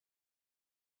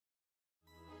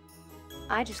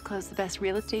I just closed the best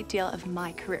real estate deal of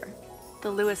my career. The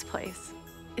Lewis place.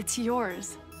 It's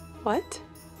yours. What?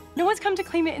 No one's come to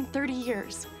claim it in 30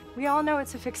 years. We all know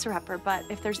it's a fixer-upper, but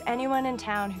if there's anyone in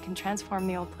town who can transform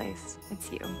the old place, it's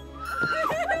you.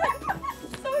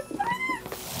 So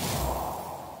excited!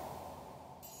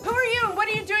 Who are you and what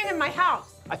are you doing in my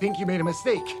house? I think you made a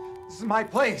mistake. This is my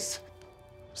place.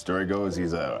 Story goes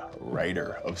he's a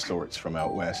writer of sorts from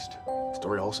out west.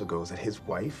 Story also goes that his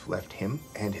wife left him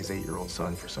and his 8-year-old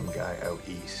son for some guy out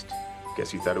east.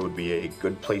 Guess you thought it would be a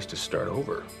good place to start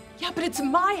over. Yeah, but it's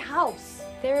my house.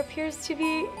 There appears to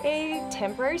be a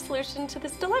temporary solution to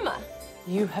this dilemma.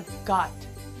 You have got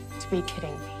to be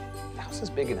kidding me. The house is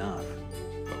big enough,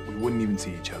 but we wouldn't even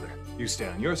see each other. You stay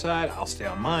on your side, I'll stay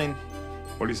on mine.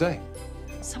 What do you say?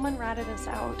 Someone ratted us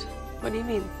out. What do you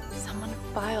mean? Someone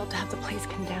filed to have the place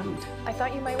condemned. I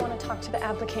thought you might want to talk to the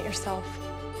applicant yourself.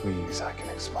 Please, I can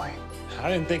explain. I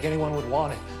didn't think anyone would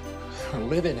want it or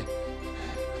live in it.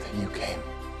 But then you came.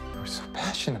 You were so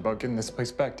passionate about getting this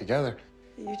place back together.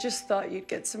 You just thought you'd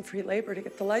get some free labor to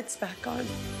get the lights back on.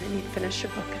 Then you'd finish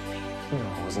your book at me.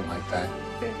 No, it wasn't like that.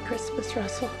 Merry Christmas,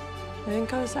 Russell. I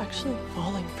think I was actually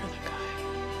falling for the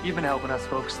guy. You've been helping us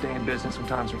folks stay in business when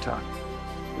times were tough.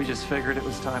 We just figured it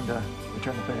was time to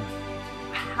return the favor.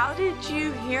 How did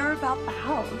you hear about the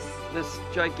house? This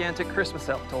gigantic Christmas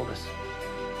elf told us.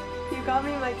 You got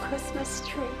me my Christmas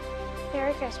tree.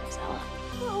 Merry Christmas, Ella.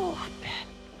 Oh, Ben,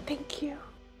 thank you.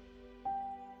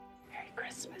 Merry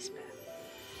Christmas, Ben.